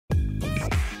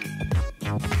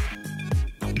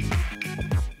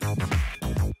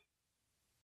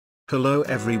Hello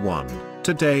everyone,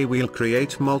 today we'll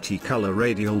create multicolor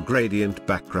radial gradient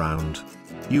background.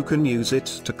 You can use it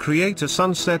to create a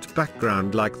sunset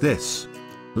background like this.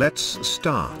 Let's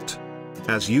start.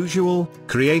 As usual,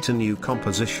 create a new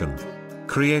composition.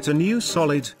 Create a new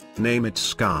solid, name it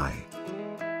sky.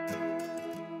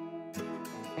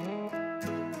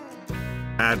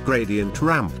 Add gradient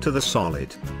ramp to the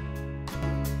solid.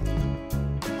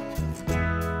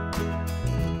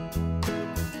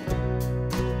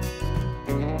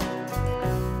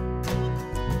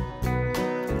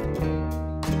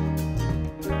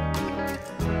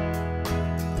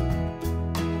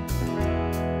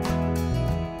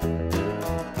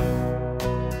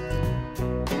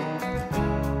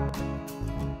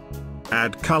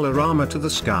 Add colorama to the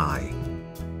sky.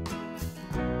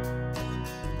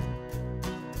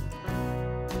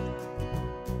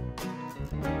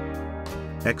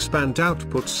 Expand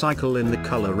output cycle in the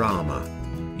colorama.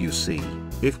 You see,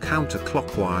 if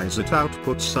counterclockwise at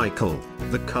output cycle,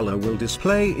 the color will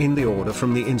display in the order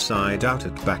from the inside out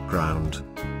at background.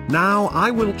 Now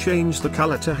I will change the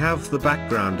color to have the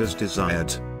background as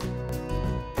desired.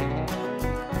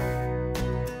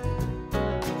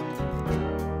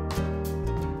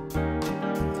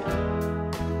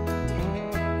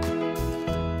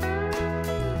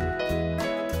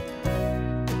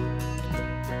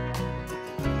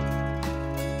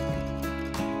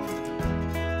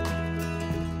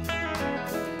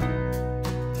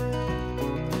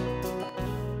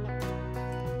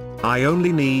 I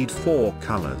only need 4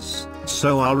 colors,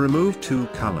 so I'll remove 2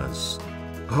 colors.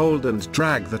 Hold and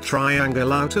drag the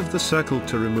triangle out of the circle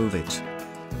to remove it.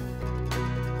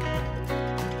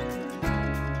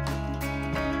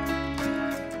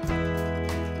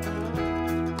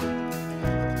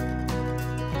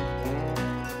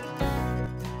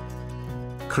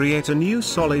 Create a new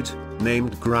solid,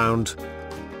 named ground.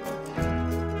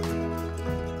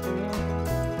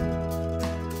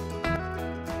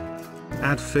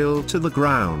 Add fill to the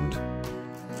ground.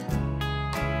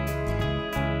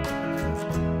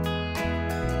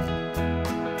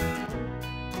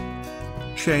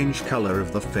 Change color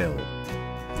of the fill.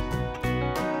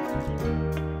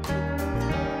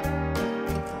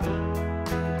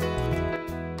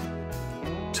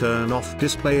 Turn off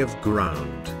display of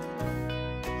ground.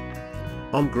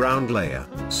 On ground layer,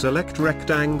 select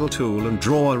rectangle tool and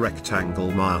draw a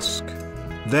rectangle mask.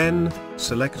 Then,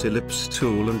 select ellipse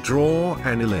tool and draw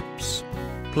an ellipse.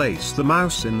 Place the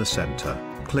mouse in the center,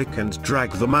 click and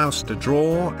drag the mouse to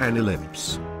draw an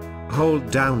ellipse.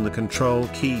 Hold down the control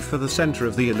key for the center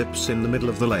of the ellipse in the middle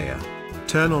of the layer.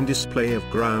 Turn on display of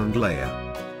ground layer.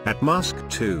 At mask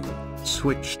 2,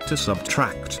 switch to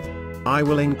subtract. I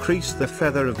will increase the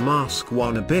feather of mask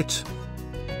 1 a bit.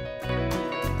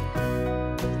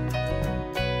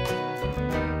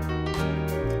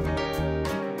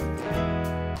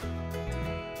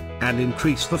 And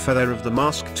increase the feather of the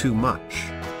mask too much.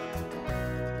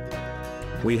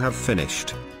 We have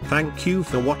finished. Thank you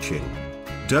for watching.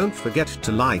 Don't forget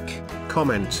to like,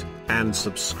 comment, and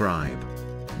subscribe.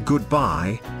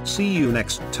 Goodbye, see you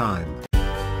next time.